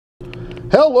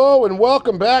Hello and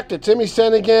welcome back to Timmy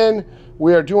Stenigan.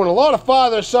 We are doing a lot of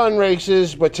father-son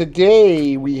races, but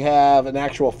today we have an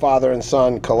actual father and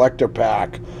son collector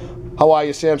pack. How are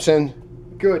you, Samson?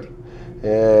 Good.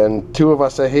 And two of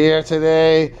us are here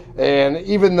today, and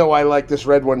even though I like this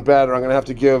red one better, I'm going to have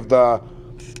to give the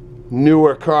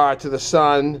newer car to the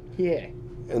son. Yeah.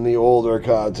 And the older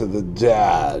car to the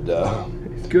dad.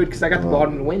 It's good because I got the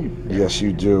bottom to win. Yes,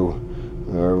 you do.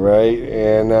 All right,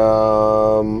 and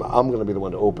I'm going to be the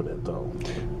one to open it, though.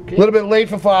 Okay. A little bit late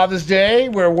for Father's Day.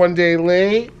 We're one day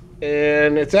late,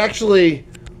 and it's actually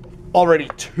already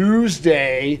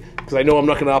Tuesday, because I know I'm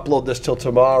not going to upload this till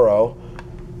tomorrow,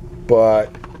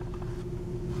 but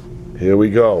here we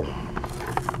go.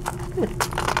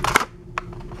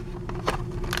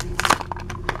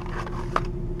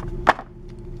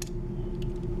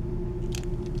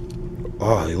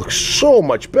 Oh, he looks so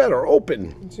much better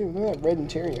open. Let's see, look at that red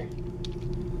interior.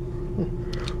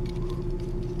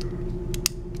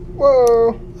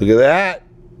 Whoa. Look at that.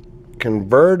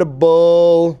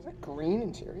 Convertible. Is that green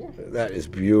interior? That is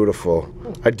beautiful.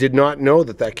 I did not know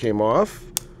that that came off.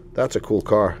 That's a cool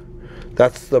car.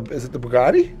 That's the, is it the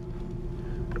Bugatti?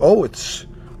 Oh, it's,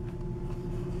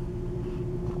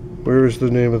 where is the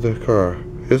name of the car?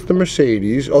 It's the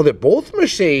Mercedes. Oh, they're both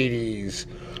Mercedes.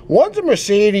 One's a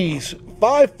Mercedes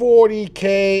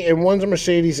 540K and one's a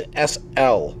Mercedes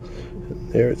SL.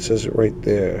 There it says it right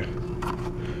there.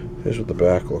 Here's what the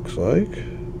back looks like.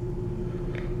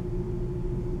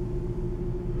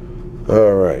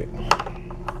 All right.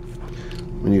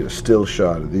 We need a still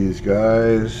shot of these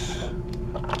guys.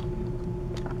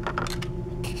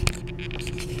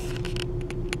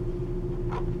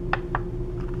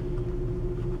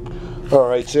 All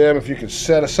right, Sam, if you could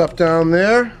set us up down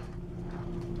there.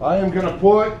 I am going to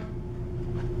put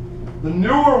the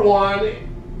newer one,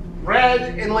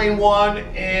 red, in lane 1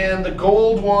 and the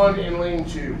gold one in lane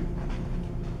 2.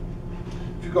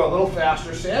 If you go a little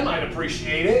faster, Sam, I'd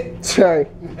appreciate it. Sorry.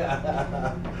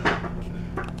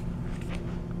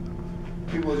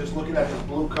 People are just looking at this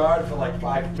blue card for like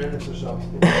 5 minutes or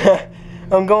something.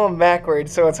 I'm going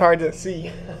backwards, so it's hard to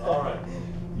see. All right.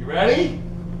 You ready?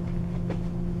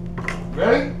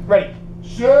 Ready? Ready.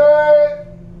 Set.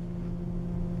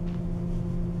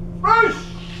 Rush!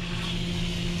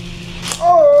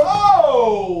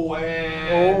 Oh!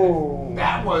 And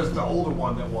that was the older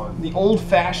one that won. The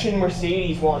old-fashioned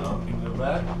Mercedes one. Oh, give it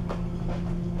back.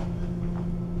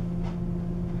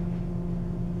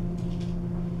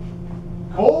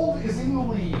 Gold is in the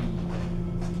lead.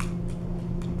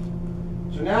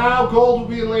 So now gold will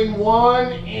be in lane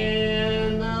 1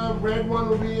 and the red one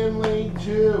will be in lane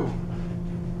 2.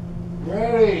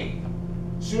 Ready,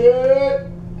 set,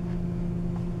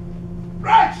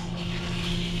 right!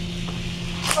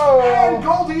 Oh. And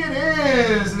Goldie it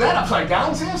is! Is that upside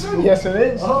down, Samson? Yes, it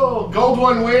is. Oh, gold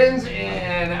one wins,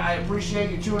 and I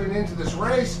appreciate you tuning into this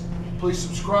race. Please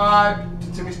subscribe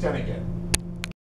to Timmy Stenigan.